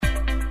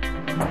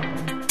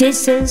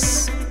This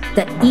is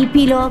the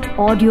Epilogue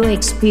audio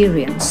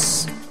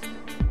experience.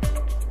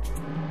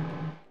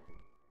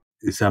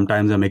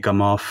 Sometimes I may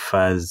come off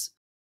as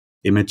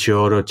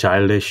immature or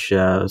childish,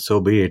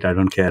 so be it. I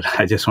don't care.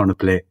 I just want to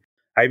play.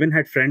 I even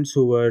had friends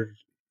who were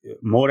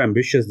more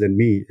ambitious than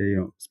me,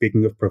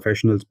 speaking of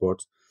professional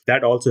sports.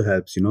 That also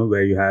helps,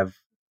 where you have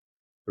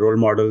role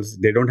models.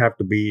 They don't have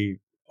to be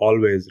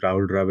always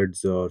Rahul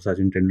Dravids or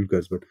Sachin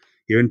Tendulkars, but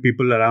even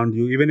people around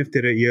you, even if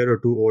they're a year or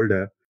two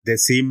older, they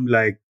seem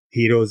like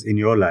heroes in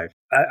your life.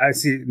 I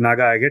see,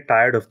 Naga, I get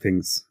tired of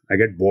things. I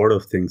get bored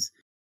of things.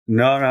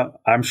 No,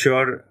 I'm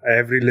sure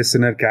every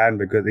listener can,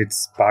 because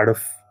it's part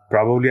of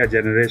probably a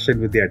generation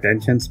with the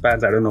attention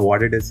spans. I don't know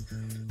what it is,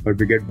 but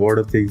we get bored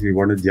of things. We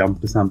want to jump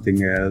to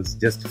something else.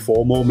 Just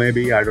FOMO,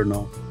 maybe. I don't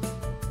know.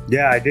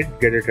 Yeah, I did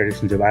get a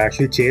traditional job. I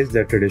actually chased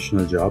that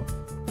traditional job.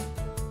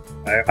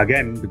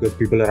 Again, because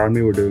people around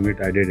me were doing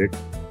it, I did it.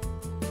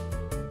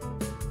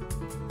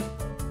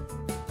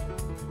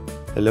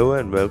 Hello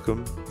and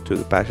welcome to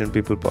the Passion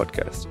People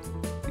podcast.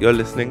 You're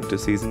listening to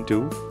Season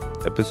 2,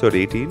 Episode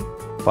 18,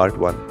 Part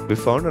 1. We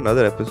found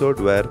another episode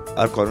where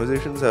our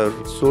conversations are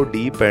so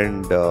deep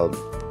and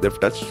they've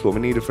touched so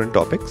many different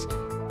topics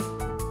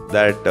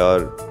that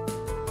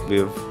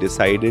we've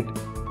decided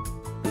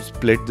to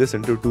split this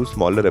into 2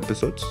 smaller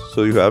episodes.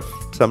 So you have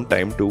some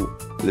time to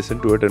listen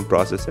to it and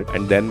process it,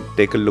 and then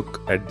take a look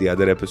at the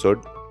other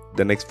episode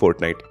the next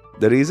fortnight.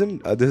 The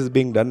reason this is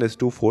being done is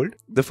twofold.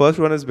 The first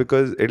one is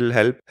because it'll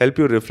help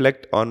you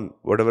reflect on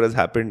whatever has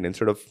happened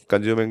instead of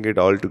consuming it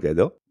all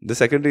together. The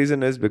second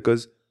reason is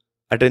because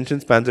attention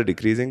spans are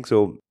decreasing,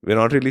 so we're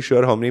not really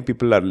sure how many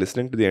people are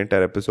listening to the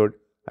entire episode,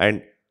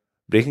 and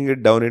breaking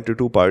it down into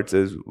 2 parts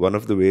is one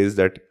of the ways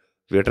that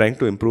we're trying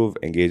to improve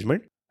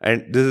engagement.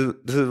 And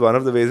this is one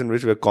of the ways in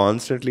which we're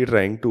constantly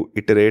trying to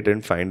iterate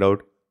and find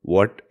out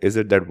what is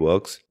it that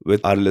works with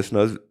our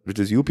listeners, which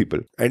is you people.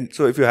 And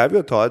so if you have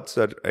your thoughts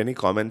or any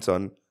comments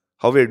on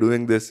how we're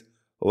doing this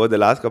over the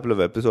last couple of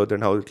episodes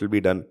and how it will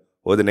be done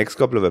over the next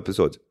couple of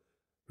episodes,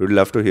 we'd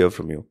love to hear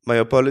from you. My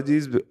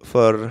apologies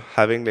for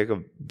having like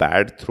a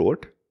bad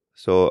throat.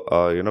 So,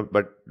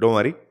 but don't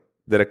worry.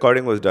 The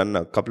recording was done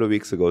a couple of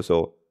weeks ago,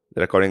 so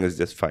the recording is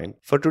just fine.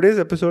 For today's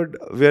episode,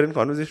 we are in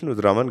conversation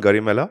with Raman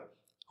Garimella,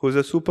 who's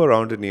a Super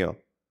Randonneur.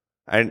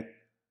 And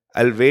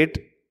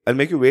I'll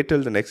make you wait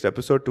till the next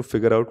episode to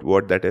figure out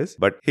what that is.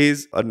 But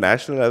he's a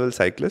national level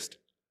cyclist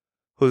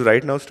who's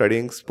right now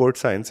studying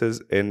sports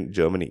sciences in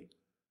Germany.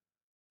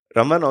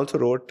 Raman also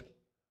wrote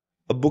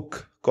a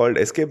book called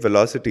Escape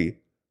Velocity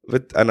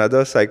with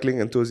another cycling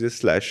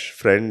enthusiast /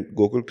 friend,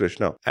 Gokul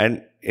Krishna.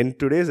 And in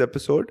today's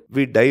episode,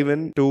 we dive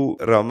into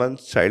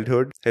Raman's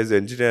childhood, his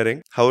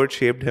engineering, how it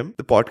shaped him,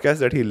 the podcast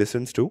that he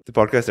listens to, the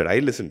podcast that I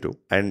listen to,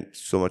 and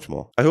so much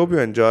more. I hope you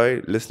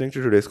enjoy listening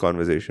to today's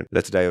conversation.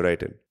 Let's dive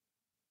right in.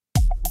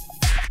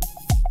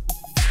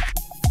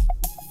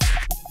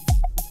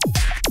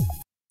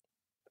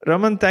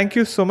 Raman, thank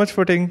you so much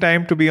for taking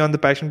time to be on the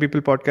Passion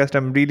People podcast.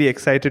 I'm really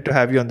excited to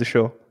have you on the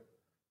show.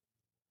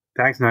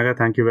 Thanks, Naga.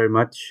 Thank you very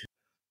much.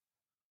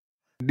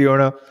 Do you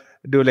want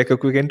to do like a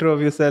quick intro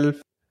of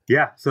yourself?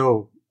 Yeah,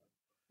 so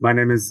my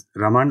name is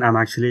Raman. I'm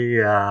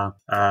actually,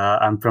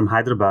 I'm from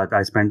Hyderabad.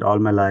 I spent all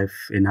my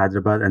life in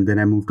Hyderabad, and then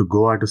I moved to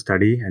Goa to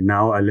study, and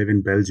now I live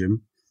in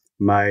Belgium.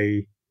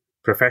 My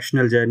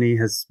professional journey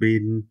has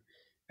been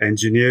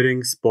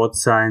engineering,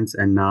 sports science,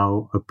 and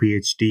now a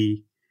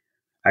PhD.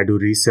 I do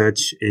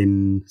research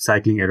in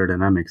cycling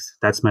aerodynamics.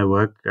 That's my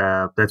work.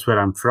 That's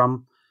where I'm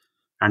from,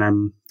 and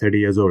I'm 30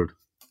 years old.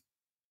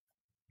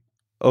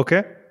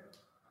 Okay.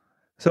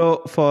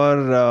 So for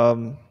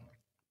when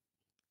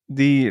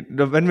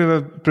we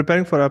were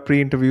preparing for our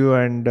pre-interview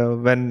and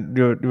when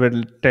you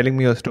were telling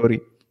me your story,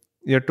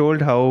 you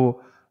told how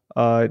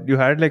you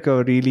had like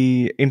a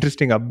really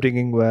interesting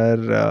upbringing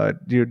where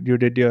you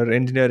did your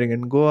engineering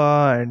in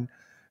Goa and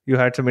you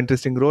had some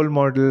interesting role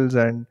models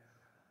and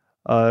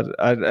a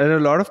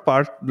lot of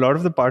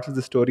the parts of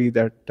the story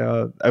that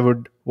I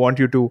would want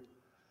you to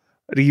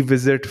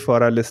revisit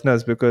for our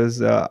listeners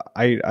because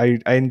I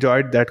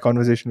enjoyed that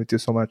conversation with you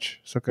so much.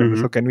 So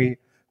can we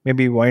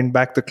maybe wind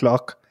back the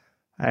clock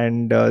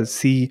and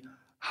see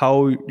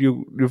how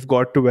you've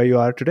got to where you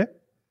are today?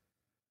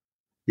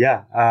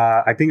 Yeah,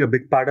 I think a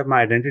big part of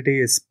my identity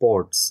is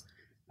sports.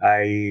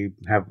 I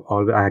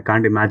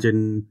can't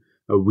imagine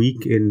a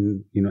week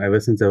in, ever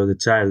since I was a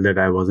child that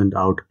I wasn't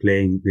out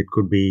playing. It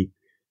could be,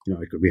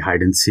 it could be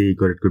hide and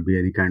seek, or it could be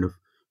any kind of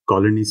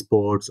colony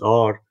sports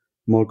or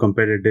more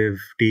competitive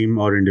team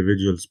or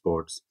individual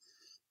sports.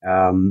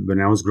 When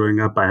I was growing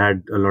up, I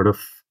had a lot of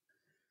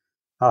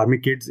army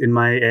kids in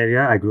my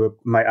area. I grew up,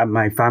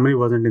 my family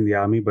wasn't in the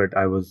army, but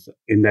I was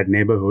in that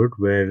neighborhood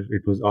where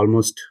it was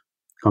almost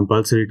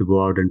compulsory to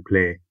go out and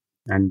play.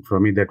 And for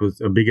me, that was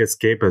a big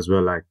escape as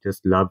well. I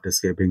just loved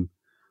escaping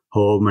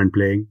home and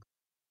playing.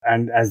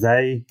 And as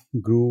I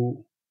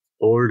grew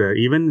older,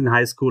 even in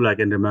high school, I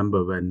can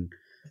remember when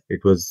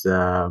it was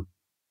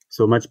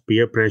so much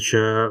peer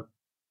pressure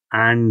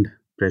and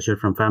pressure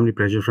from family,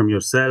 pressure from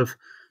yourself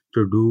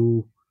to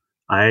do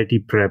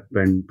IIT prep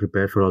and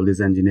prepare for all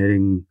these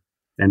engineering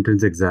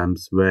entrance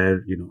exams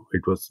where,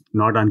 it was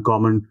not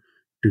uncommon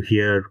to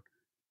hear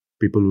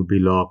people would be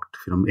locked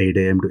from 8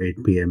 a.m. to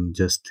 8 p.m.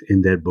 just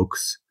in their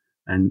books.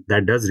 And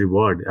that does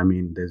reward. I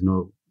mean, there's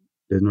no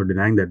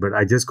denying that, but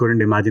I just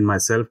couldn't imagine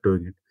myself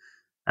doing it.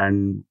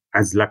 And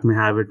as luck may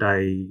have it,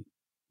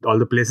 all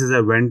the places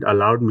I went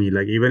allowed me,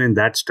 like even in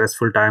that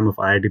stressful time of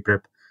IIT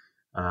prep,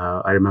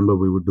 I remember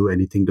we would do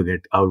anything to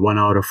get our 1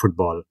 hour of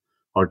football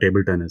or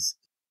table tennis.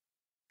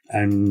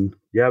 And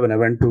yeah, when I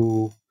went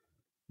to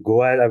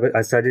Goa,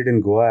 I studied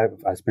in Goa.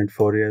 I spent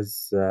 4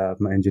 years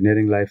my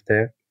engineering life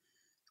there.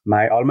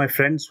 All my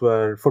friends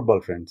were football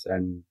friends,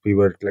 and we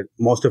were like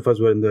most of us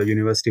were in the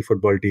university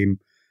football team.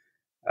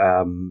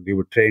 We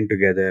would train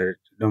together,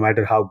 no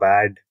matter how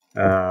bad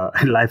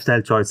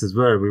lifestyle choices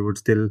were. We would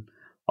still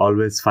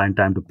always find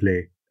time to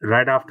play.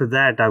 Right after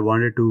that, I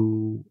wanted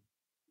to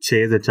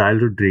chase a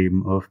childhood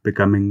dream of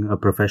becoming a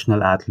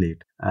professional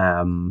athlete.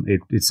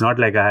 It's not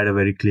like I had a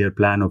very clear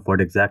plan of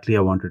what exactly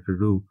I wanted to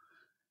do,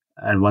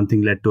 and one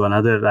thing led to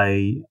another.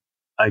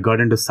 I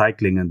got into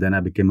cycling, and then I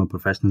became a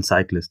professional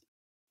cyclist.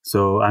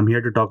 So I'm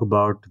here to talk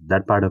about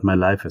that part of my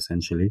life,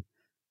 essentially,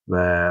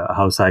 where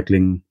how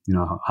cycling,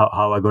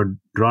 how I got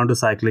drawn to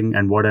cycling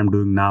and what I'm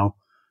doing now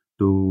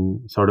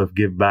to sort of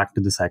give back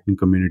to the cycling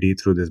community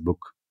through this book.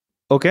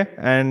 Okay,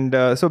 and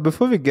so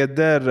before we get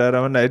there,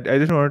 Raman, I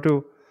just wanted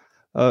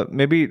to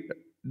maybe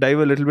dive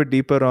a little bit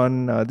deeper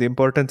on the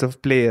importance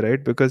of play,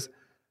 right? Because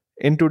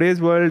in today's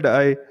world,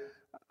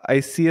 I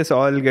see us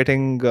all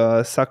getting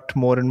sucked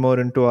more and more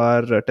into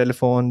our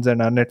telephones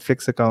and our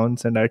Netflix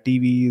accounts and our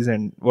TVs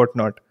and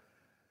whatnot.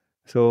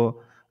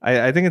 So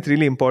I think it's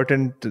really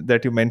important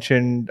that you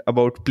mentioned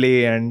about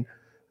play and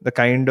the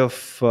kind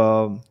of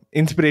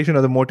inspiration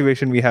or the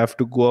motivation we have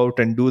to go out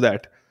and do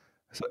that.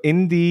 So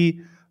in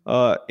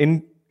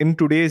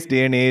today's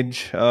day and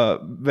age,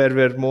 where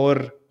we're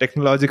more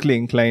technologically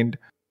inclined,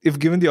 if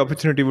given the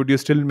opportunity, would you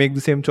still make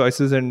the same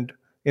choices? And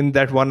in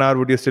that 1 hour,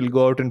 would you still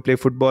go out and play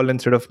football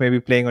instead of maybe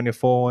playing on your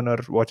phone or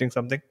watching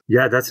something?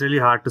 Yeah, that's really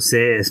hard to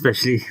say,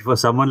 especially for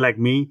someone like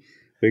me,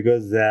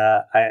 because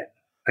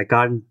I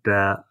can't.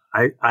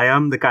 I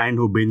am the kind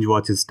who binge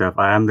watches stuff.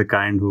 I am the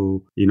kind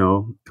who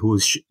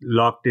who's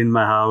locked in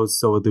my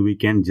house over the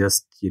weekend,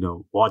 just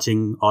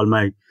watching all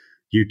my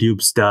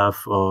YouTube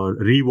stuff or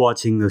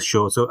rewatching the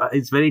show. So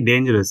it's very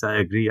dangerous. I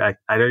agree. I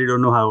really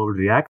don't know how I would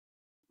react,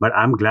 but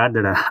I'm glad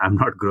that I'm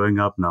not growing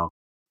up now,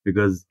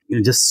 because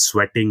just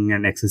sweating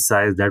and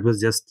exercise, that was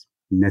just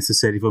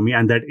necessary for me,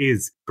 and that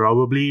is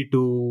probably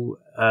to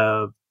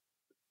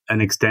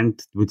an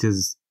extent which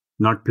is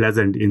not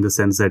pleasant, in the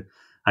sense that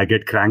I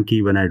get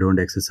cranky when I don't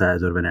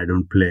exercise or when I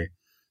don't play,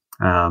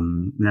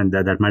 and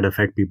that might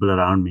affect people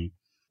around me.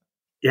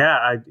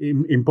 Yeah,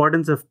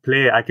 importance of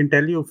play. I can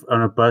tell you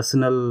on a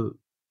personal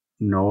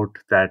note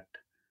that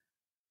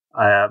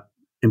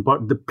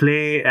the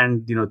play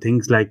and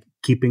things like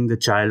keeping the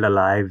child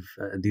alive.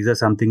 These are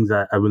some things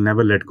I will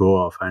never let go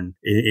of, and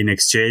in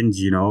exchange,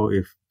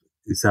 if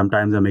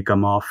sometimes I may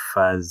come off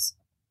as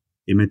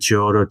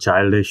immature or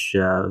childish,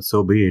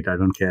 so be it. I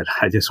don't care.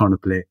 I just want to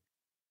play.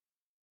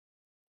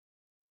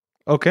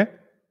 Okay.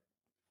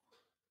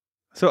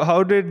 So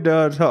how did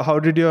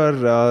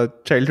your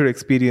childhood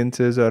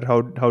experiences, or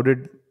how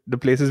did the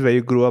places where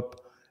you grew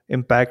up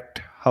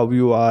impact how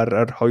you are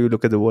or how you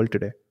look at the world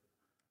today?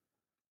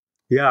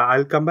 Yeah,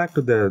 I'll come back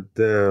to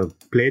the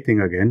play thing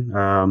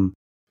again.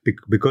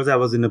 Because I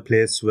was in a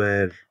place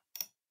where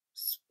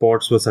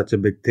sports was such a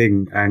big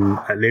thing, and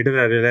later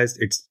I realized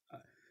it's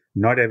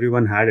not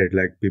everyone had it.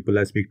 Like people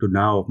I speak to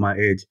now of my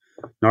age,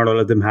 not all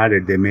of them had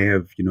it. They may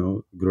have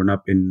grown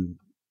up in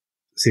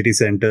city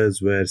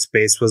centers where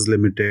space was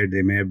limited.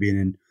 They may have been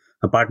in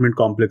apartment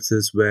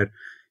complexes where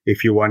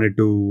if you wanted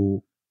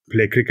to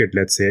play cricket,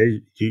 let's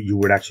say, you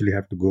would actually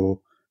have to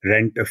go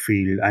rent a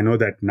field. I know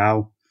that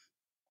now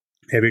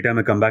every time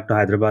I come back to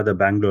Hyderabad or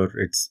Bangalore,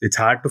 it's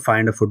hard to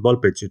find a football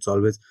pitch. It's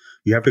always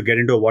you have to get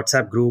into a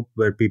WhatsApp group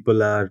where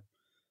people are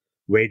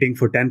waiting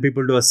for 10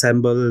 people to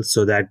assemble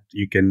so that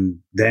you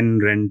can then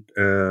rent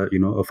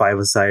a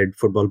five-a-side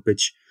football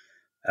pitch.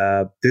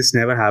 This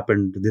never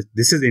happened.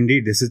 This is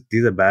indeed,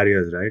 these are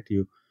barriers, right?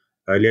 You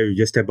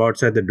just step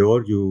outside the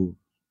door, you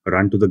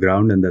run to the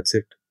ground, and that's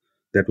it.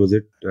 That was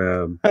it.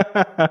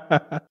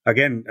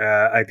 Again,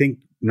 I think,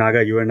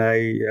 Naga, you and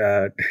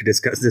I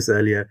discussed this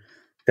earlier,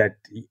 that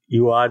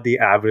you are the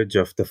average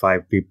of the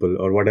five people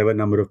or whatever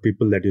number of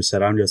people that you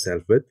surround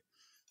yourself with.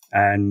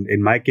 And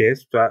in my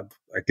case,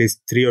 at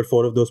least three or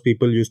four of those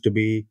people used to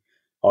be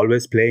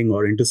always playing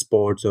or into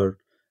sports. Or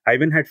I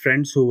even had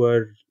friends who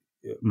were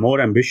more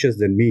ambitious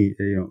than me,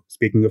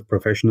 speaking of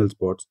professional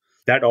sports.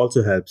 That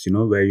also helps,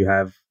 where you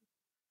have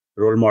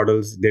role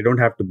models. They don't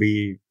have to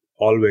be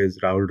always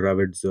Rahul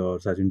Dravids or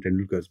Sachin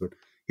Tendulkars, but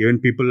even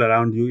people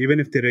around you, even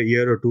if they're a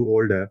year or two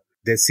older,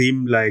 they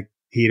seem like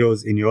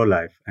heroes in your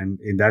life. And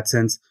in that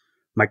sense,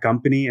 my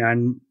company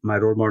and my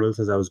role models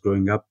as I was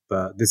growing up,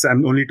 this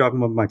I'm only talking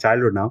about my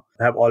childhood now,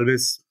 have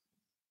always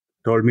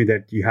told me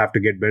that you have to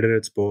get better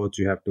at sports.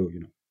 You have to,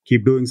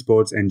 keep doing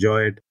sports,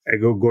 enjoy it,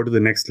 and go to the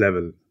next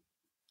level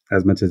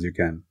as much as you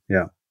can.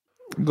 Yeah.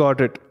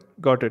 Got it.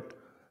 Got it.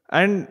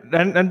 And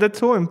that's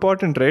so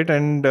important, right?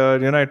 And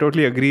I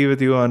totally agree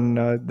with you on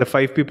the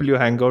 5 people you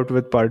hang out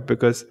with part,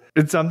 because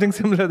it's something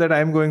similar that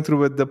I'm going through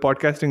with the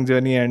podcasting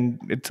journey, and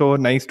it's so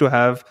nice to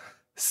have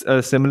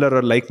similar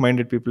or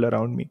like-minded people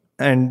around me,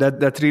 and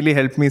that's really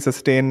helped me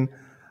sustain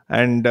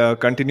and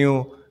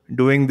continue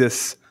doing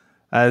this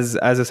as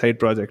a side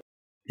project.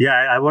 Yeah,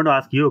 I want to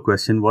ask you a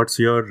question. What's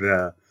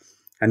your?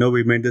 I know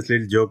we made this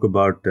little joke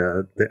about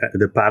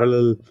the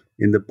parallel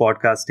in the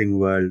podcasting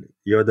world.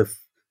 You're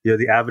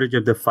the average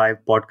of the 5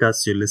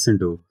 podcasts you listen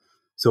to.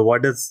 So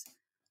What does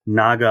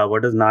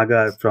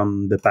Naga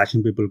from the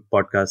Passion People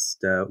podcast?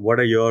 What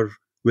are your,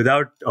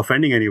 without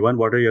offending anyone,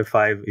 what are your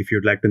 5? If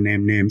you'd like to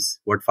name names,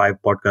 what 5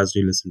 podcasts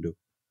do you listen to?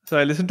 So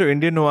I listen to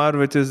Indian Noir,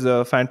 which is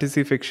a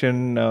fantasy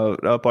fiction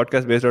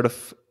podcast based out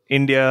of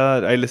India.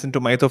 I listen to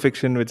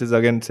Mythofiction, which is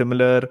again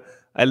similar.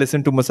 I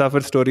listen to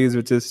Musafir Stories,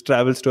 which is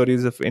travel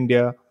stories of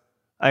India.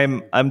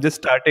 I'm just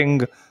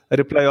starting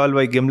Reply All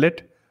by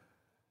Gimlet,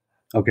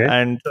 Okay.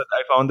 and so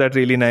I found that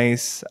really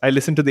nice. I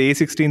listen to the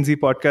A16Z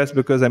podcast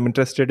because I'm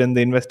interested in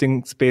the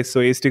investing space.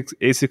 So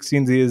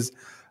A16Z is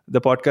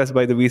the podcast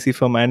by the VC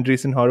firm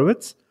Andreessen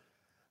Horowitz.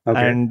 Okay.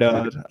 And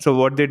so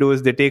what they do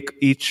is they take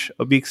each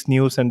week's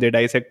news and they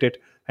dissect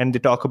it, and they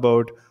talk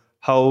about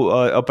how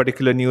a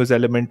particular news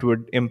element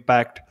would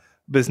impact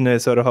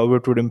business or how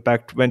it would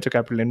impact venture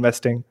capital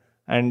investing.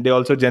 And they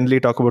also generally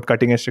talk about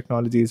cutting edge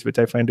technologies, which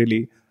I find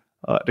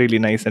really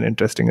nice and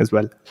interesting as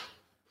well.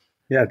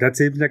 Yeah, that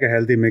seems like a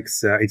healthy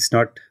mix. It's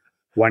not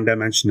one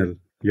dimensional,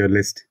 your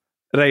list.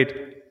 Right,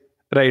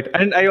 right.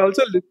 And I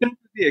also listen to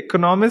The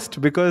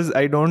Economist because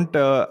I don't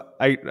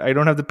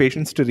have the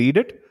patience to read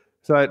it.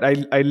 So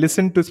I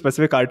listen to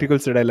specific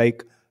articles that I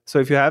like. So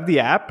if you have the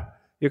app,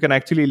 you can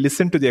actually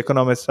listen to The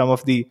Economist, some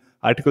of the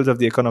articles of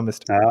The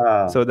Economist.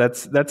 Ah. So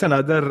that's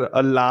another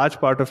a large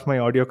part of my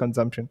audio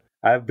consumption.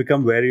 I've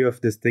become wary of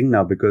this thing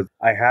now because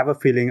I have a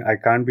feeling, I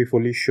can't be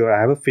fully sure.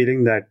 I have a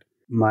feeling that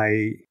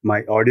my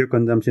audio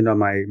consumption or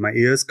my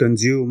ears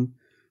consume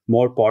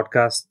more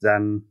podcasts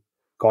than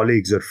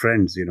colleagues or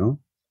friends,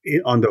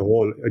 on the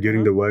whole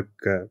during the work,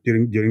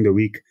 during the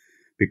week,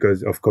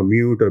 because of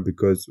commute or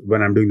because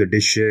when I'm doing the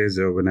dishes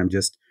or when I'm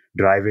just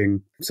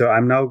driving. So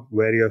I'm now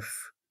wary of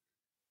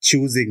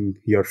choosing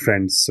your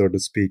friends, so to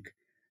speak,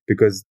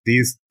 because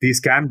these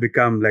can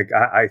become like,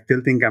 I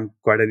still think I'm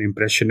quite an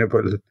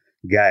impressionable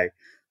guy.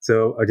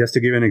 So just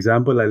to give you an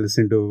example, I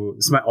listen to,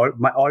 it's my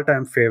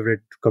all-time favorite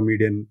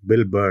comedian,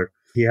 Bill Burr.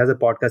 He has a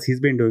podcast. He's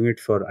been doing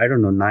it for, I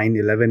don't know, 9,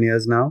 11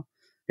 years now.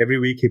 Every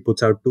week he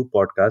puts out 2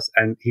 podcasts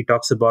and he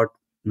talks about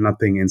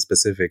nothing in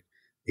specific.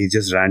 He's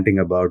just ranting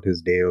about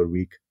his day or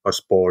week or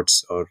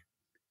sports or,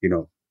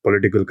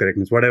 political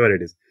correctness, whatever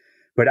it is.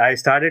 But I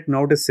started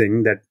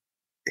noticing that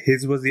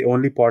his was the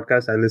only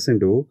podcast I listened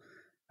to,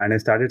 and I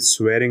started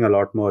swearing a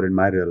lot more in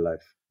my real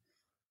life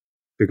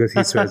because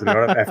he swears a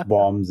lot of F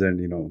bombs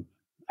and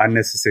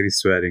unnecessary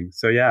swearing.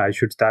 So yeah, I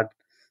should start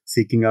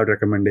seeking out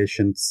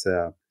recommendations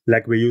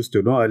like we used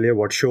to know earlier.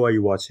 What show are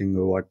you watching,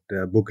 or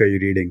what book are you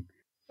reading?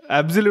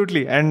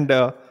 Absolutely. And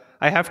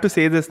I have to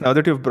say this now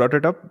that you've brought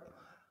it up.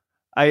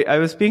 I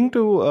was speaking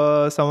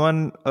to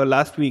someone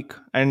last week,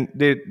 and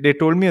they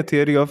told me a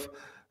theory of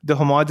the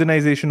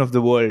homogenization of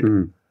the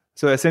world.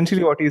 So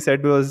essentially, what he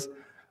said was,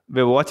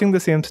 we're watching the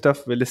same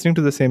stuff, we're listening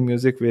to the same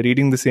music, we're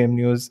reading the same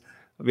news,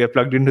 we are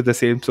plugged into the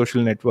same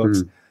social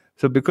networks.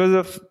 So because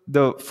of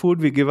the food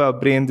we give our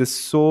brains is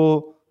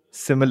so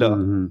similar,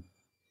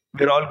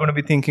 we're all going to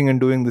be thinking and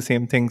doing the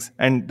same things.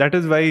 And that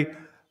is why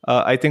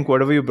I think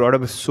whatever you brought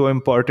up is so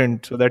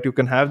important, so that you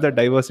can have that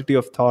diversity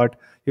of thought.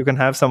 You can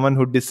have someone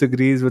who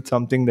disagrees with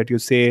something that you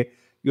say.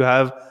 You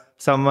have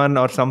someone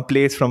or some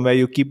place from where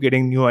you keep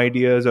getting new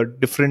ideas or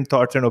different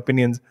thoughts and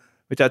opinions,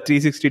 which are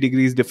 360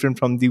 degrees different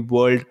from the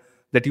world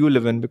that you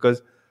live in.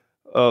 Because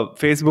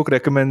Facebook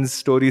recommends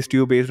stories to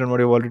you based on what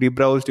you've already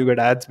browsed. You get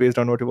ads based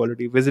on what you've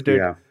already visited.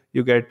 Yeah.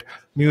 You get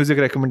music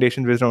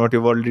recommendations based on what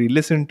you've already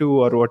listened to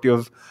or what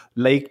you've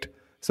liked.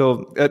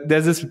 So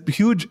there's this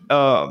huge,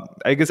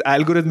 I guess,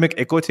 algorithmic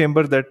echo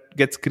chamber that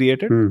gets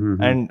created,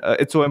 and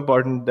it's so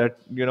important that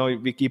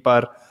we keep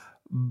our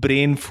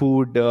brain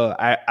food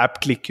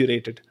aptly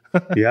curated.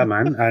 Yeah,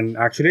 man. And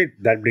actually,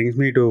 that brings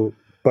me to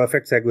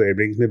perfect segue. It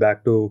brings me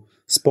back to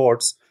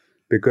sports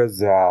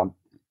because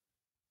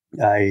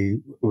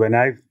when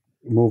I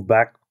moved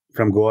back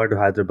from Goa to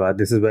Hyderabad,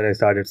 this is where I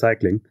started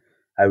cycling.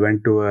 I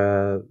went to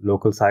a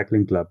local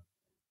cycling club,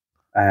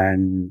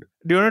 and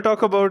do you want to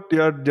talk about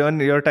your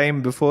journey, your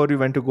time before you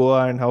went to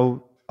Goa, and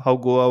how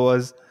Goa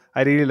was?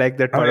 I really like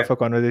that part of our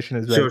conversation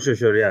as well.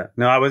 Sure. Yeah.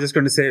 No, I was just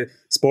going to say,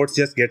 sports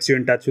just gets you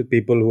in touch with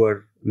people who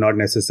are not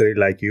necessarily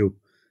like you.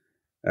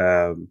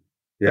 Yeah.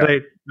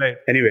 Right.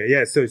 Anyway,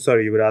 yeah. So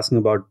sorry, you were asking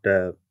about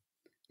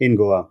in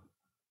Goa.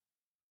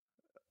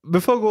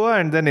 Before Goa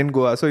and then in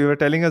Goa. So you were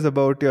telling us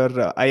about your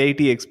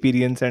IIT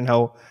experience and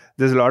how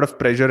there's a lot of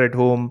pressure at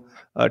home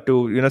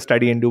to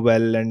study and do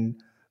well, and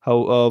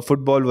how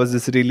football was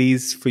this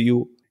release for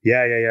you.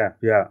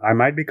 Yeah. I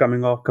might be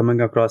coming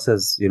across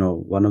as,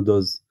 one of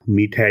those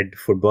meathead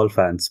football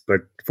fans,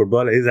 but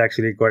football is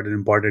actually quite an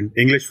important,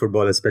 English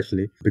football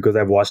especially, because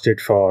I've watched it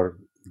for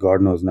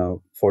God knows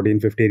now 14,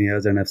 15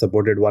 years, and I've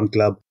supported one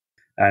club,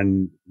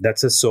 and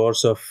that's it's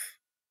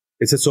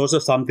a source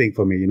of something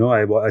for me.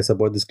 I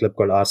support this club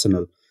called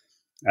Arsenal,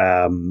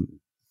 um,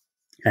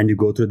 and you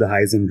go through the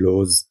highs and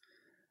lows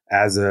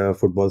as a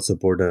football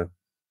supporter.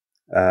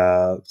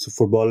 So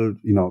football,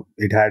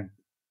 it had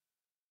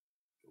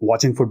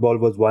watching football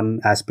was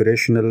one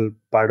aspirational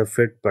part of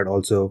it, but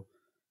also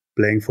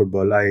playing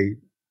football.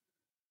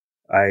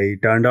 I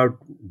turned out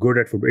good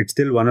at football. It's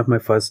still one of my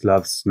first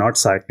loves. Not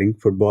cycling.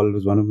 Football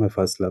was one of my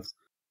first loves.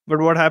 But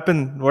what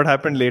happened? What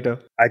happened later?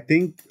 I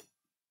think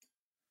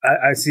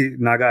I see,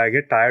 Naga. I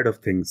get tired of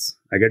things.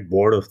 I get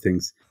bored of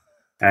things,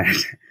 and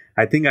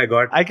I think I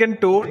got. I can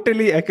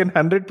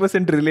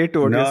 100% relate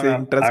to what you're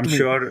saying. Trust I'm me.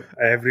 sure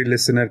every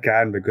listener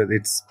can, because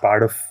it's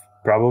part of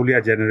probably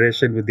a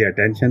generation with the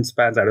attention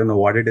spans. I don't know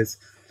what it is,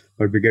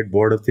 but we get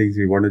bored of things.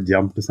 We want to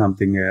jump to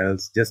something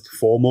else. Just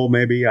FOMO,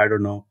 maybe. I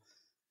don't know.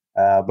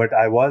 But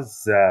I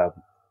was uh,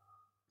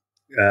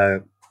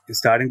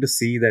 starting to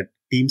see that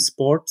team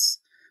sports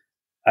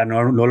are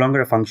no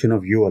longer a function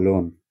of you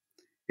alone.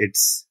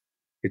 It's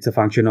a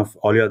function of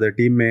all your other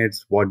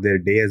teammates, what their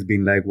day has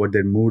been like, what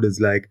their mood is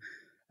like.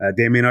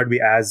 They may not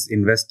be as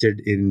invested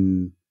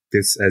in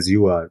this as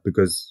you are,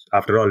 because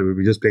after all, we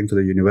were just playing for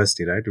the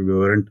university, right? We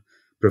weren't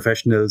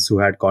professionals who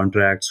had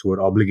contracts, who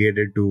were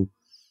obligated to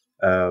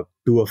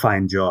do a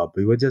fine job.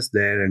 We were just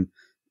there, and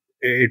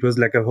it was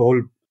like a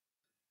whole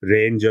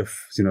range of,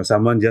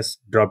 someone just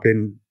dropped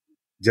in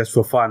just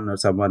for fun, or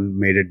someone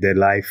made it their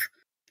life.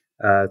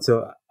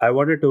 So I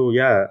wanted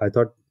to, I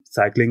thought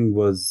cycling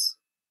was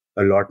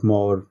a lot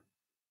more.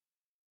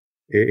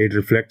 It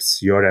reflects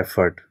your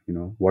effort.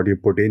 What you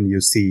put in,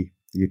 you see,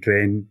 you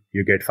train,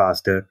 you get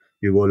faster,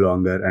 you go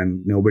longer,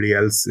 and nobody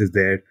else is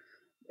there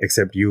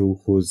except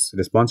you who's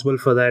responsible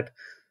for that,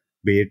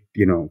 be it,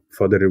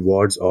 for the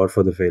rewards or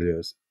for the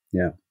failures.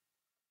 Yeah.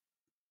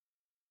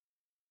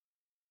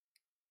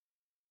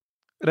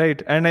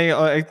 Right, and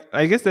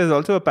I guess there's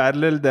also a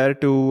parallel there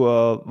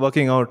to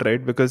working out,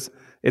 right? Because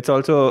it's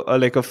also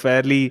like a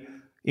fairly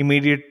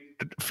immediate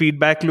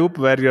feedback loop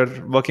where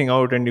you're working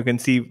out and you can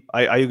see,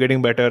 are you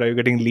getting better? Are you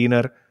getting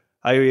leaner?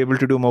 Are you able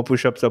to do more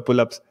push-ups or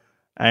pull-ups?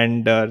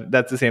 And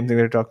that's the same thing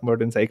we're talking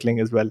about in cycling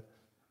as well.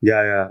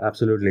 Yeah,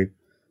 absolutely.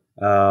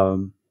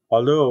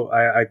 Although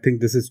I think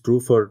this is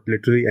true for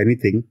literally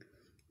anything,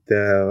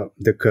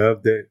 the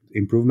curve, the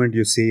improvement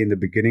you see in the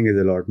beginning is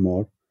a lot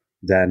more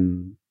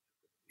than,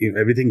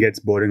 everything gets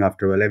boring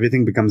after a while.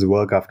 Everything becomes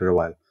work after a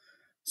while.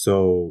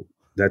 So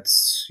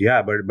that's,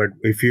 but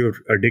if you're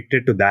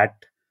addicted to that,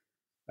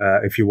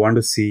 if you want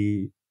to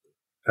see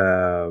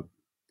uh,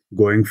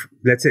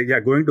 let's say,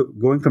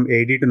 going from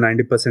 80 to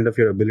 90% of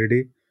your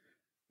ability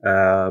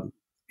uh,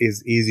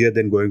 is easier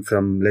than going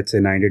from, let's say,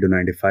 90 to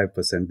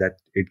 95%.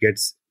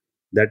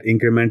 That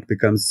increment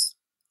becomes,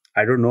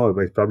 I don't know,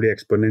 but it's probably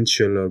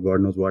exponential or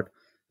God knows what.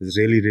 It's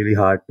really, really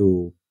hard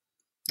to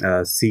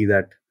see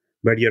that.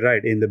 But you're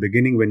right. In the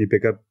beginning, when you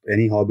pick up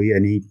any hobby,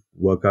 any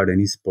workout,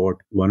 any sport,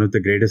 one of the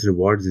greatest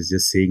rewards is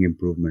just seeing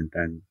improvement,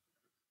 and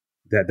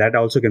that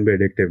also can be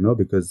addictive, no?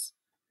 Because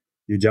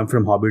you jump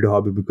from hobby to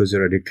hobby because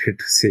you're addicted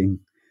to seeing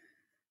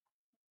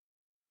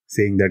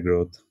that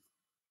growth.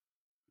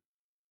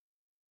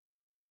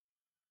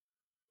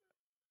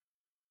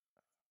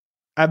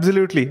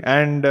 Absolutely,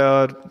 and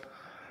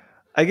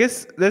I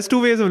guess there's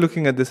two ways of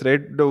looking at this,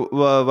 right? The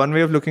one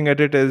way of looking at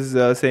it is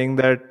saying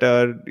that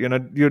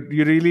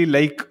you really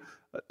like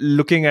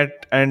looking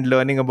at and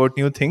learning about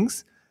new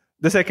things.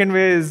 The second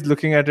way is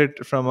looking at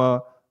it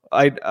from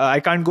I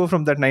can't go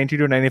from that 90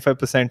 to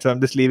 95%, so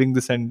I'm just leaving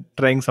this and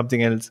trying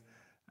something else.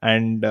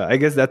 And I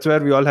guess that's where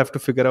we all have to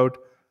figure out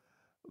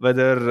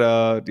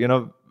whether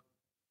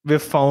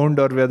we've found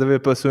or whether we're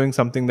pursuing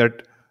something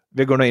that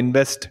we're going to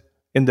invest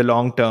in the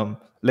long term,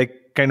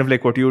 like kind of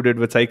like what you did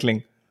with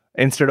cycling.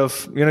 Instead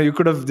of, you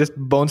could have just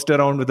bounced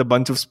around with a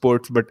bunch of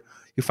sports, but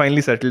you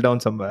finally settled down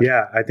somewhere.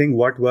 Yeah, I think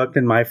what worked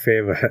in my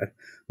favor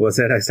was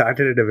that I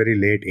started at a very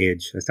late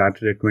age. I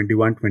started at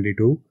 21,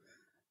 22.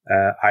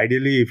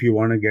 Ideally, if you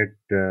want to get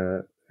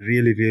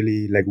really,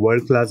 really like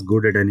world class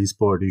good at any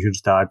sport, you should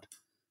start,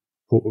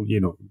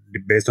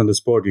 based on the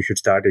sport, you should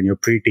start in your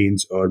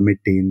pre-teens or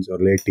mid-teens or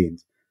late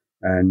teens.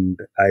 And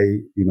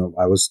I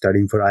was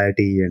studying for IIT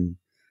and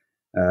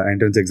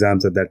entrance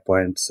exams at that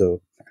point.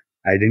 So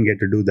I didn't get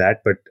to do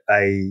that, but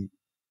I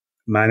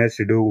managed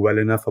to do well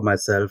enough for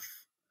myself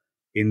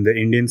in the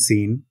Indian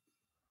scene,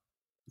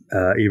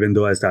 even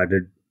though I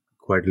started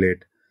quite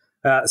late.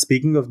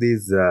 Speaking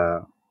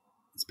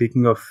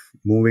of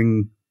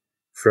moving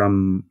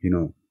from,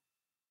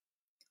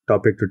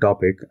 topic to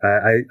topic,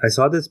 I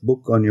saw this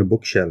book on your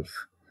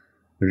bookshelf,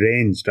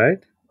 Ranged,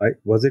 right?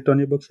 Was it on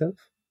your bookshelf?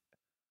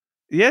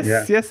 Yes,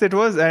 Yeah. yes, it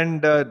was,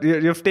 and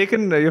you've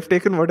taken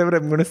whatever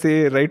I'm going to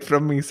say right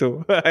from me.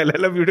 So I'll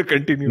allow you to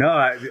continue.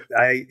 No,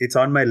 it's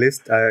on my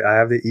list. I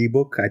have the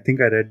ebook. I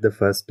think I read the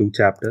first two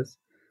chapters.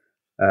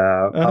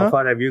 How Uh-huh.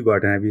 far have you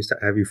got? And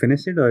have you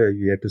finished it, or are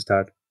you yet to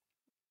start?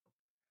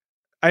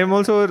 I'm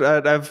also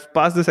I've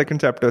passed the second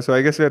chapter, so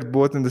I guess we're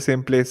both in the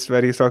same place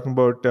where he's talking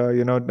about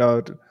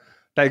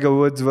Tiger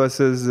Woods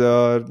versus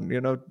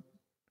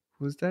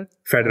who's that?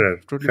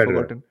 I've totally Federer.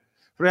 forgotten.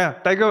 Yeah,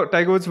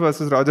 Tiger Woods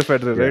versus Roger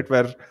Federer, Yeah, right?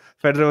 Where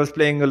Federer was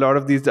playing a lot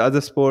of these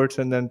other sports,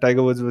 and then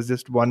Tiger Woods was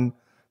just one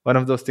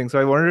of those things. So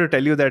I wanted to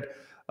tell you that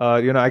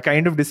I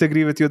kind of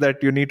disagree with you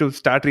that you need to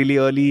start really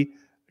early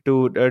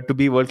to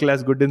be world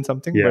class good in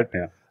something. yeah, But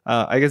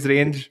yeah. I guess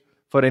range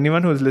for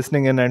anyone who's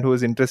listening in and who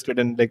is interested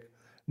in like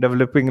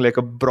developing like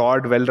a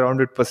broad,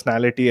 well-rounded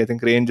personality, I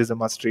think range is a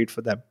must read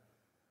for them.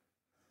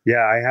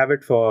 Yeah, I have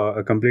it for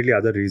a completely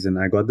other reason.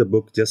 I got the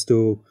book just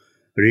to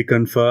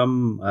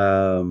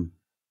reconfirm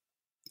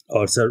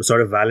or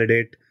sort of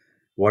validate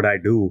what I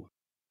do.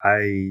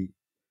 I,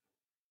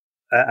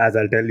 as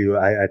I'll tell you,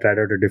 I tried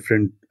out a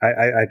different.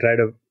 I tried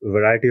a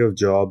variety of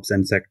jobs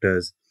and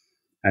sectors,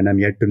 and I'm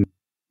yet to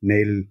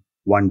nail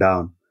one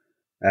down.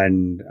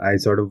 And I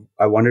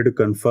wanted to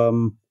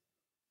confirm,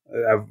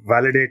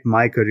 validate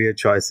my career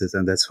choices,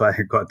 and that's why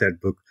I got that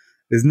book.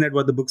 Isn't that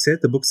what the book says?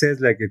 The book says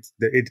like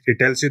it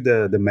tells you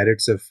the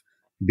merits of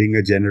being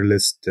a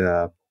generalist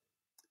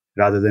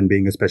rather than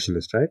being a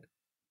specialist, right?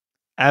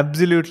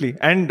 Absolutely.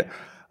 And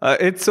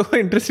it's so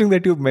interesting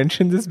that you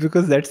mentioned this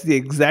because that's the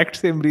exact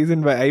same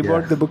reason why I Yeah.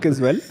 bought the book as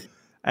well.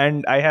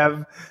 And I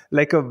have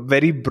like a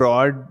very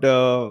broad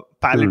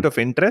palette Hmm. of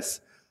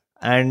interests.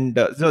 And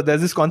so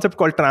there's this concept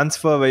called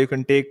transfer where you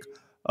can take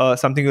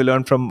something you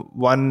learn from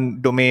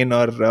one domain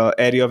or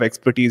area of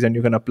expertise and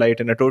you can apply it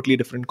in a totally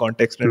different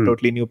context in a Hmm.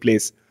 totally new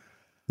place.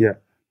 Yeah.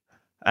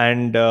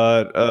 And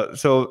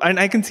so and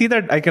I can see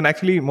that I can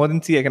actually more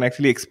than see I can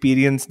actually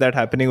experience that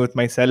happening with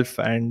myself.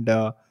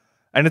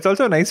 And it's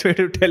also a nice way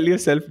to tell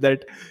yourself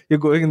that you're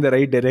going in the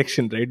right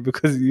direction, right?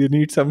 Because you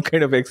need some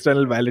kind of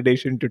external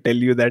validation to tell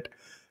you that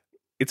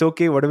it's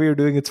okay, whatever you're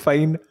doing, it's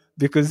fine,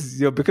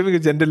 because you're becoming a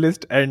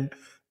generalist, and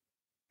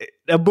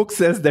a book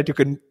says that you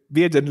can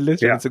be a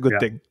generalist and Yeah. it's a good Yeah.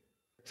 thing.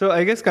 So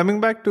I guess coming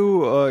back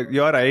to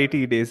your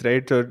IIT days,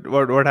 right? So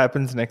what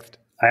happens next?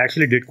 I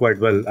actually did quite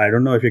well. I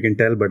don't know if you can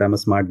tell, but I'm a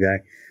smart guy.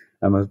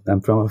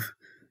 I'm from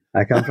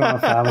I come from a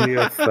family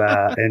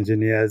of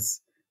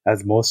engineers,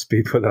 as most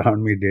people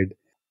around me did.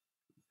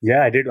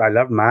 Yeah, I did. I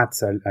loved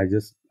maths. I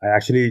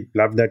actually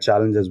loved that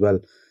challenge as well.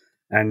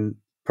 And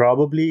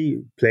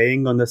probably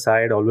playing on the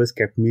side always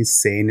kept me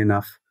sane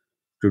enough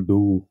to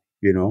do,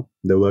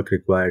 the work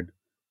required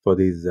for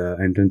these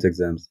entrance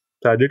exams.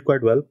 So I did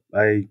quite well.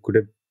 I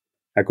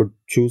could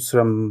choose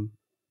from,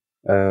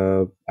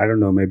 I don't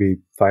know, maybe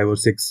 5 or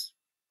 6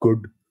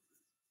 good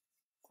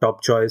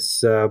top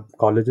choice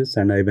colleges,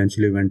 and I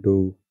eventually went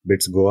to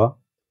BITS Goa.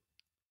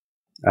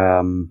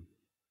 Um,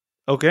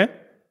 Okay.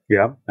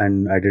 yeah,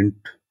 and I didn't.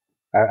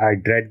 I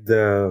dread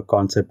the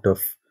concept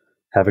of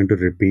having to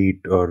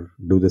repeat or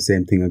do the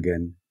same thing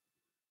again.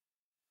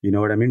 You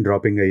know what I mean?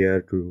 Dropping a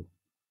year to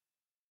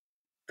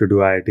do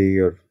IIT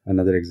or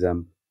another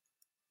exam.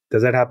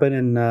 Does that happen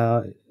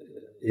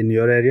in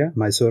your area,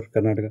 Mysore,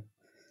 Karnataka?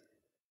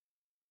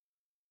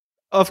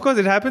 Of course,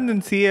 it happens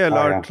in CA a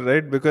Ah, yeah, lot,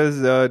 right?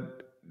 Because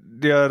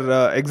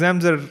your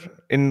exams are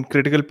in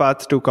critical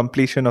paths to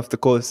completion of the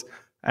course,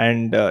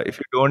 and if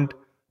you don't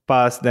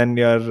pass, then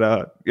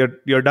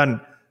you're done,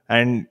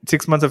 and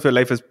 6 months of your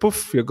life is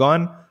poof, you're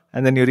gone,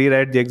 and then you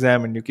rewrite the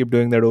exam, and you keep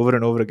doing that over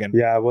and over again.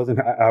 yeah. I wasn't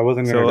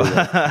gonna So do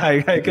that.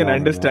 I can No, no, no.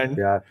 understand.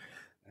 Yeah.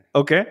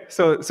 Okay,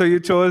 so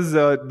you chose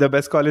the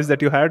best college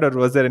that you had, or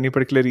was there any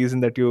particular reason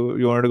that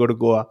you wanted to go to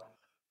Goa?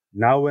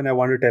 Now, when I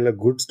want to tell a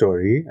good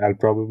story, I'll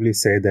probably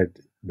say that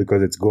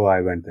because it's Goa,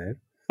 I went there.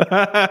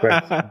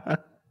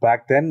 But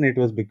back then, it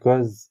was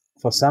because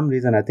for some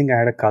reason, I think I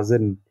had a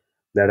cousin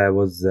that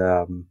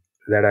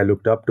that I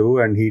looked up to,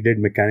 and he did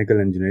mechanical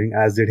engineering,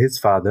 as did his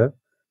father.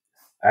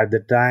 At the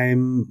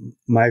time,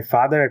 my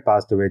father had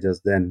passed away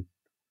just then,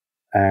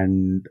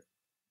 and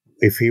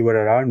if he were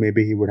around,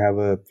 maybe he would have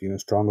a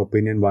strong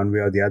opinion one way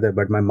or the other.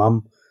 But my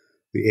mom,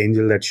 the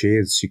angel that she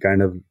is, she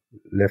kind of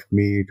left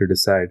me to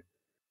decide.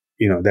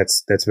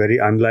 That's very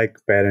unlike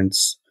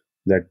parents,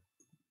 that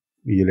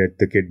you let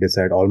the kid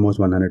decide almost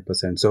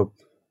 100%. So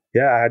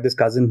yeah, I had this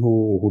cousin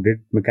who did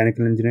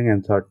mechanical engineering,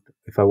 and thought,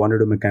 if I want to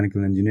do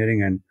mechanical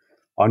engineering, and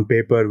on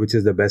paper, which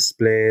is the best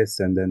place,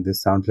 and then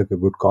this sounds like a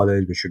good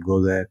college, we should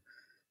go there.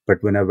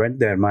 But when I went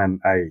there,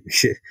 man, I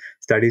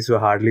studies were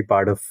hardly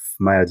part of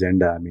my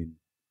agenda. I mean,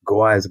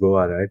 Goa is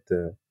Goa, right?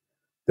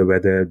 The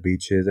weather,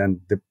 beaches, and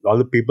all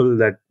the people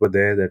that were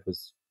there, that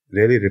was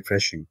really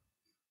refreshing.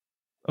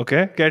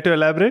 Okay, care to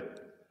elaborate?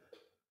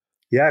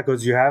 Yeah,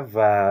 because you have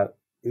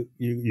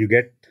you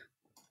get,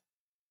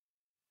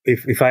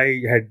 if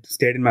I had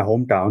stayed in my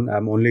hometown,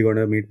 I'm only going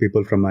to meet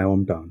people from my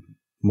hometown,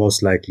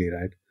 most likely,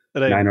 right?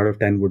 Right. 9 out of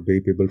 10 would be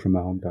people from my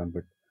hometown.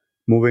 But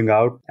moving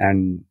out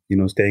and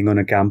staying on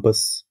a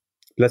campus,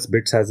 plus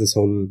BITS has this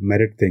whole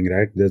merit thing,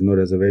 right? There's no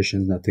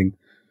reservations, nothing.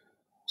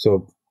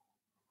 So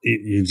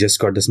you just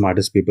got the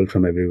smartest people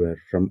from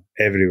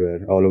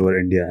everywhere, all over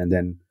India, and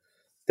then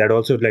that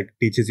also like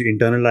teaches you,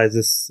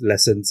 internalizes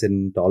lessons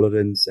in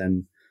tolerance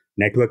and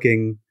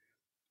networking,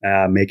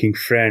 making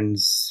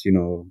friends,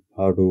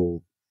 how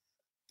to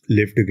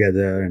live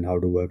together and how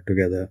to work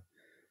together.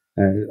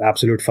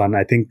 Absolute fun.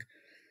 I think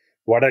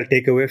what I'll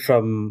take away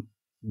from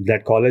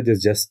that college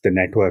is just the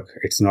network.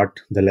 It's not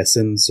the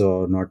lessons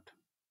or not.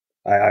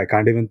 I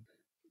can't even.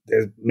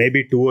 There's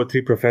maybe 2 or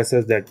 3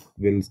 professors that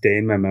will stay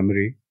in my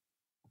memory.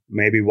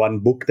 Maybe one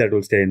book that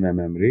will stay in my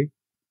memory.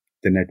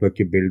 The network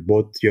you build,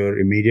 both your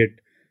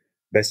immediate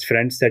best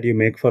friends that you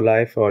make for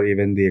life, or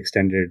even the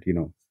extended,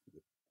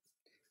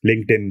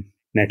 LinkedIn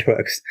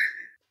networks,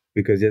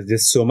 because there's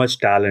just so much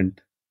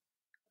talent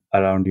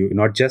around you,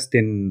 not just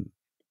in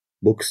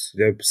books.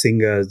 There were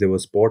singers, there were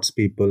sports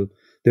people.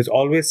 There's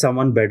always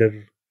someone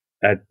better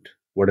at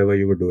whatever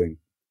you were doing.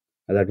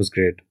 And that was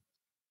great.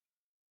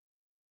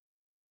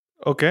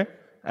 Okay.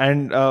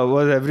 And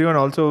was everyone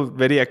also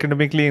very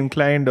academically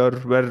inclined, or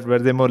were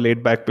they more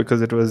laid back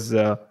because it was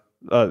where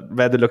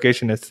the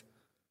location is?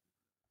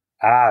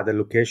 The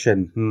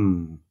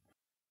location.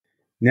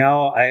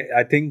 Now,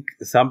 I think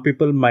some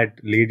people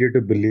might lead you to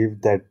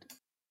believe that,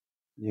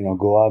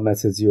 Goa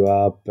messes you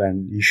up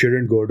and you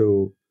shouldn't go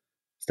to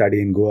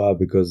study in Goa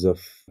because of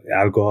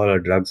alcohol or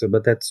drugs.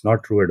 But that's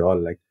not true at all.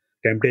 Like,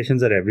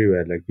 temptations are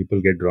everywhere. Like,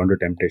 people get drawn to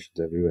temptations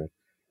everywhere.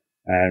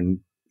 And,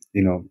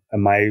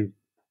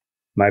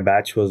 my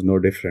batch was no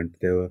different.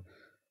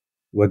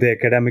 Were they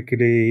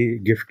academically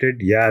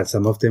gifted? Yeah,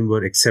 some of them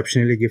were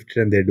exceptionally gifted,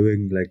 and they're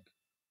doing like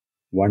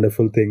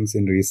wonderful things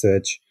in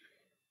research,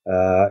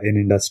 in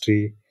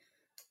industry.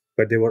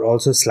 But they were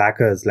also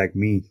slackers like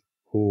me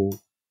who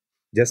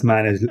just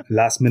managed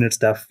last minute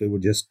stuff. They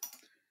would just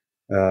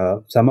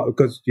somehow,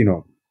 because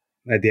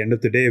at the end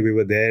of the day we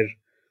were there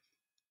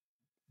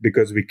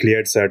because we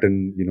cleared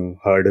certain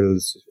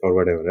hurdles or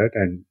whatever, right?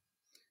 And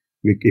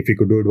if we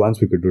could do it once,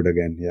 we could do it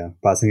again. Yeah,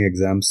 passing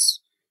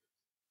exams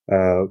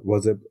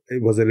was a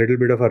little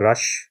bit of a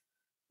rush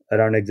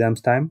around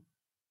exams time,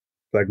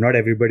 but not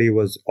everybody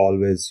was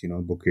always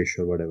bookish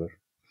or whatever.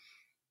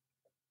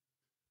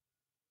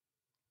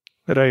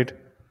 Right.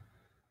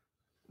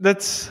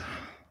 That's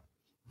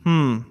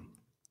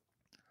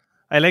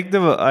I like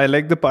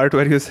the part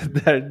where you said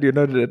that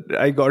that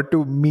I got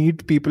to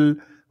meet people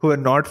who are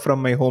not from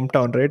my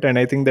hometown, right? And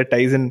I think that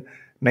ties in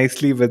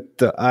nicely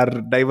with our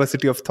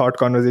diversity of thought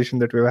conversation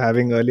that we were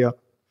having earlier.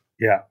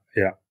 Yeah,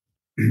 yeah.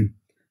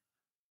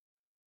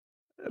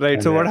 Right.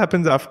 And So what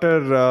happens after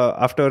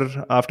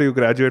you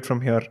graduate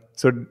from here?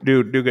 So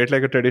do you get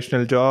like a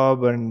traditional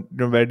job, and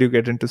where do you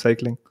get into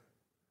cycling?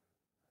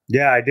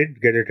 yeah, I did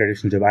get a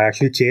traditional job. I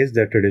actually chased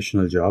that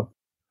traditional job.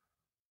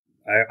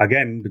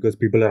 Again, because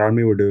people around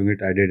me were doing it,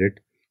 I did it.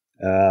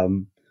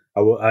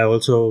 I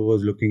also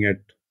was looking at,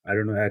 I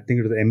don't know, I think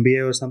it was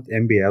MBA or something.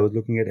 MBA. I was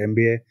looking at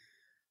MBA.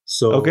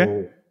 Okay.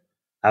 So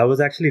I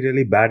was actually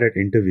really bad at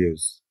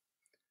interviews.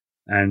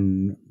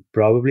 And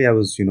probably I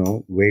was,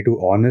 way too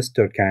honest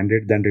or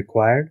candid than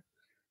required.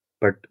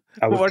 But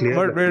I would What? clear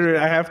What? that. Wait,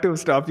 I have to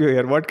stop you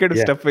here. What kind of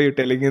Yeah. stuff were you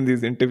telling in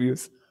these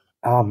interviews?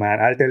 Oh man,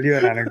 I'll tell you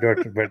an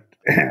anecdote, but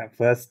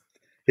first,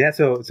 yeah.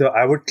 So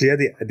I would clear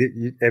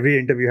the every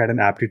interview had an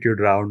aptitude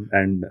round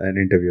and an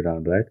interview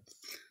round, right?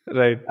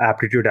 Right.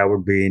 Aptitude, I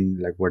would be in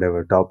like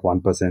whatever top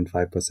 1%,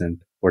 5%,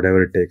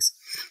 whatever it takes.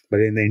 But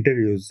in the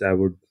interviews, I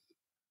would,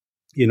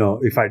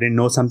 if I didn't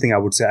know something, I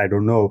would say I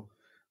don't know,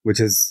 which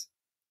is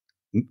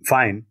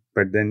fine.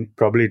 But then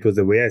probably it was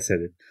the way I said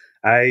it.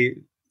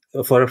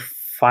 For a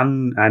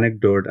fun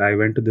anecdote, I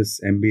went to this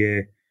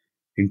MBA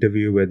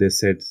interview where they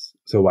said,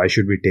 "So why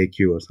should we take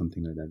you?" or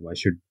something like that.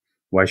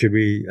 Why should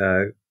we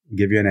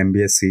give you an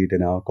MBA seat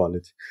in our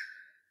college?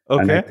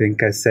 And I Okay.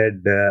 think I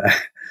said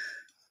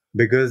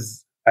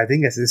because I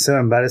think it's so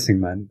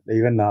embarrassing, man.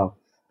 Even now,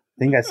 I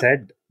think I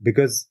said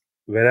because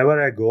wherever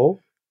I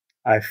go,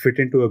 I fit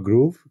into a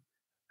groove,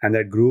 and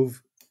that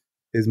groove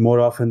is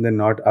more often than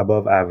not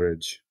above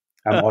average.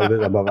 I'm always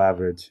above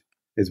average,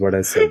 is what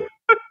I said.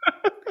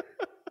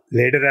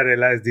 Later, I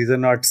realized these are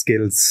not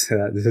skills.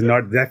 This is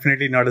not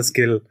definitely not a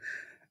skill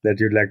that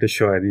you'd like to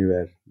show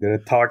anywhere. There are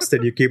thoughts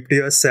that you keep to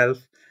yourself,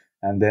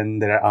 and then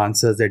there are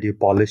answers that you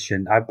polish.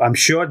 And I'm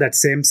sure that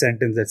same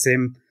sentence, that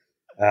same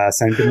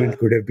sentiment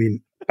could have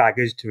been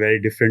packaged very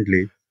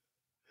differently.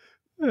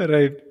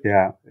 Right.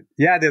 Yeah,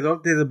 yeah.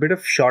 There's a bit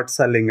of short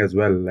selling as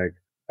well. Like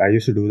I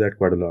used to do that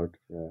quite a lot.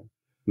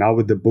 Now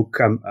with the book,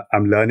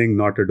 I'm learning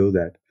not to do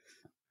that.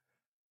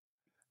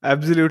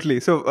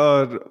 Absolutely. So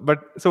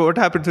what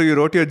happened? So you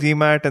wrote your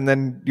GMAT, and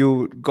then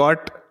you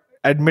got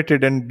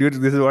admitted, and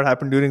this is what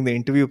happened during the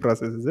interview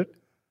process, is it?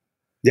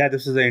 Yeah,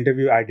 this is the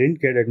interview. I didn't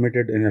get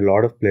admitted in a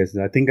lot of places.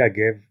 I think I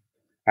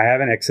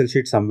have an Excel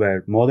sheet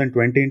somewhere, more than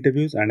 20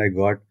 interviews, and I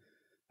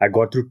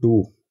got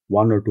through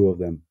one or two of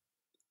them,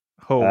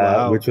 Oh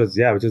wow! which was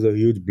a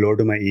huge blow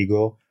to my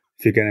ego,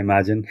 if you can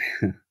imagine.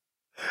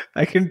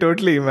 I can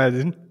totally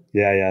imagine.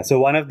 Yeah, yeah. So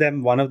one of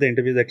the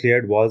interviews I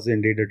cleared was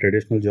indeed a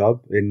traditional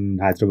job in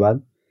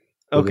Hyderabad.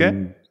 It was Okay.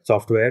 in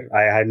software.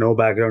 I had no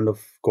background of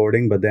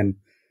coding, but then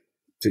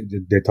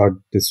they thought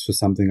this was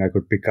something I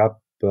could pick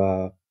up.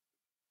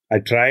 I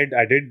tried.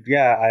 I did.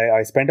 Yeah,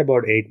 I spent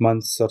about 8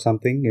 months or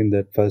something in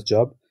that first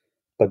job.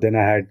 But then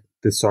I had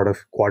this sort of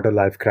quarter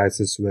life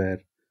crisis where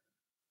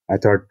I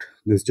thought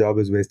this job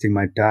is wasting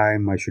my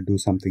time. I should do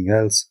something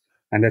else.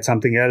 And that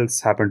something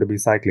else happened to be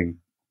cycling.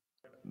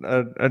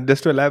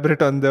 Just to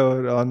elaborate on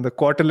the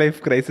quarter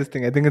life crisis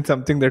thing, I think it's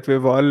something that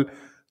we've all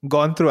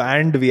gone through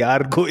and we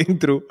are going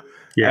through.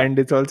 Yeah. And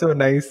it's also a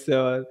nice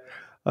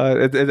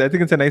I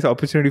think it's a nice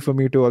opportunity for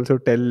me to also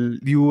tell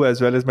you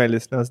as well as my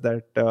listeners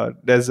that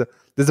there's a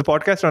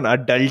podcast on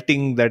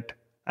adulting that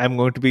I'm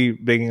going to be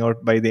bringing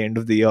out by the end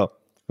of the year.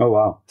 Oh,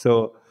 wow.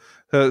 So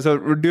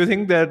do you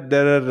think that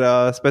there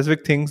are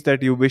specific things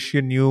that you wish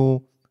you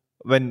knew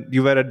when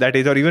you were at that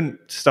age, or even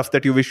stuff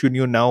that you wish you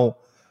knew now,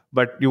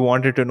 but you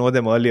wanted to know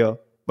them earlier?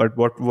 But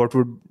what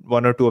would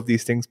one or two of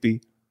these things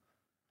be?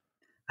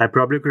 I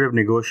probably could have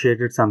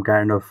negotiated some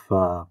kind of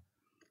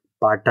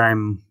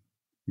part-time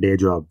day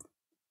job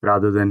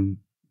rather than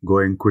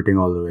quitting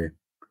all the way.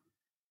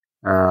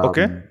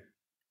 Okay.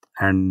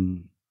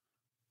 And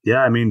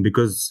yeah, I mean,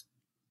 because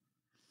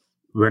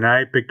when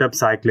I picked up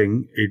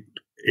cycling,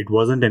 it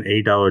wasn't an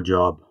 8-hour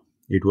job.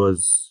 It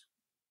was,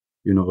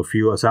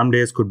 some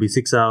days could be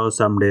 6 hours,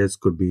 some days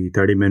could be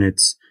 30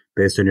 minutes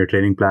based on your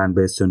training plan,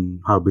 based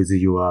on how busy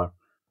you are.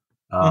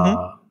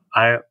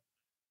 I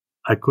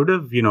could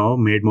have,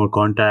 made more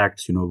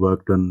contacts,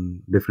 worked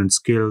on different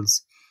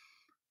skills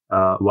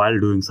while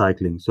doing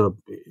cycling. So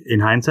in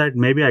hindsight,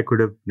 maybe I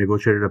could have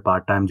negotiated a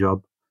part-time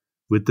job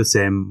with the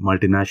same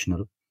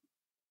multinational.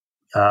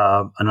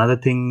 Another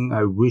thing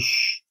I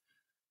wish,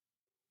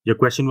 your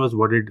question was,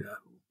 what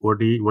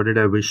did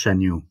I wish I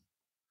knew?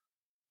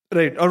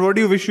 Right. Or what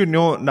do you wish you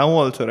know now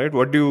also, right?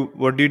 What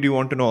did you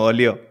want to know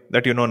earlier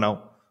that you know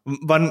now?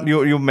 One,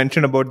 you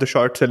mentioned about the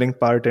short selling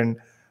part and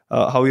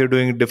how you're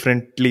doing it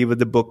differently with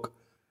the book.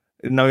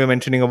 Now you're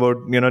mentioning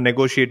about,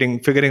 negotiating,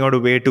 figuring out a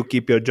way to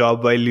keep your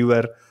job while you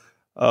were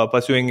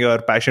pursuing your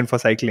passion for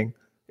cycling.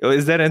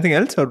 Is there anything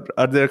else, or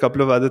are there a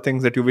couple of other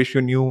things that you wish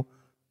you knew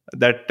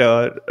that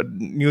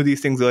knew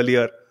these things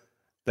earlier,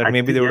 that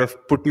maybe they would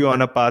have put you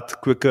on a path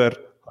quicker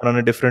or on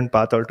a different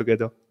path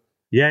altogether?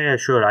 Yeah,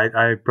 sure.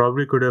 I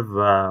probably could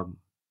have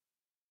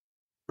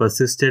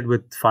persisted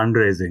with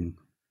fundraising,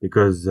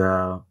 because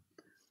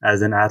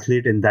as an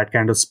athlete in that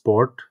kind of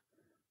sport,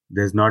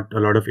 there's not a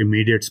lot of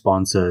immediate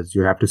sponsors.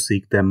 You have to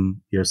seek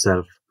them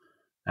yourself.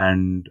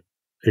 And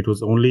it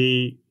was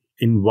only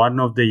in one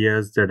of the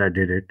years that I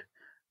did it.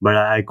 But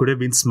I could have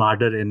been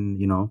smarter in,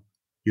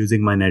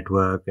 using my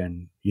network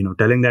and,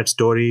 telling that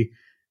story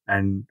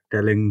and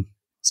telling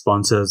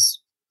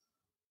sponsors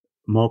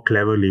more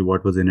cleverly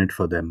what was in it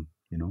for them,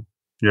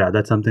 Yeah,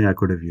 that's something I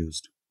could have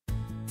used,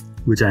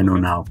 which I know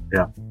now.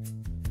 Yeah.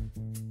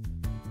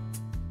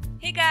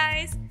 Hey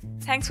guys,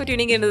 thanks for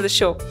tuning into the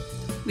show.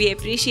 We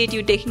appreciate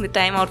you taking the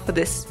time out for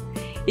this.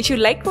 If you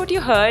liked what you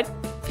heard,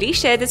 please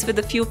share this with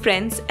a few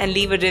friends and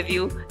leave a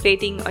review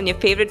rating on your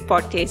favorite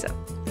podcaster.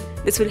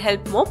 This will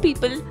help more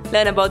people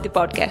learn about the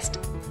podcast.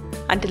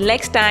 Until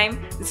next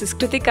time, this is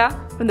Kritika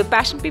from the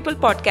Passion People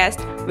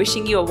podcast,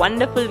 wishing you a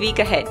wonderful week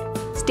ahead.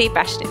 Stay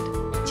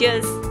passionate.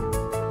 Cheers.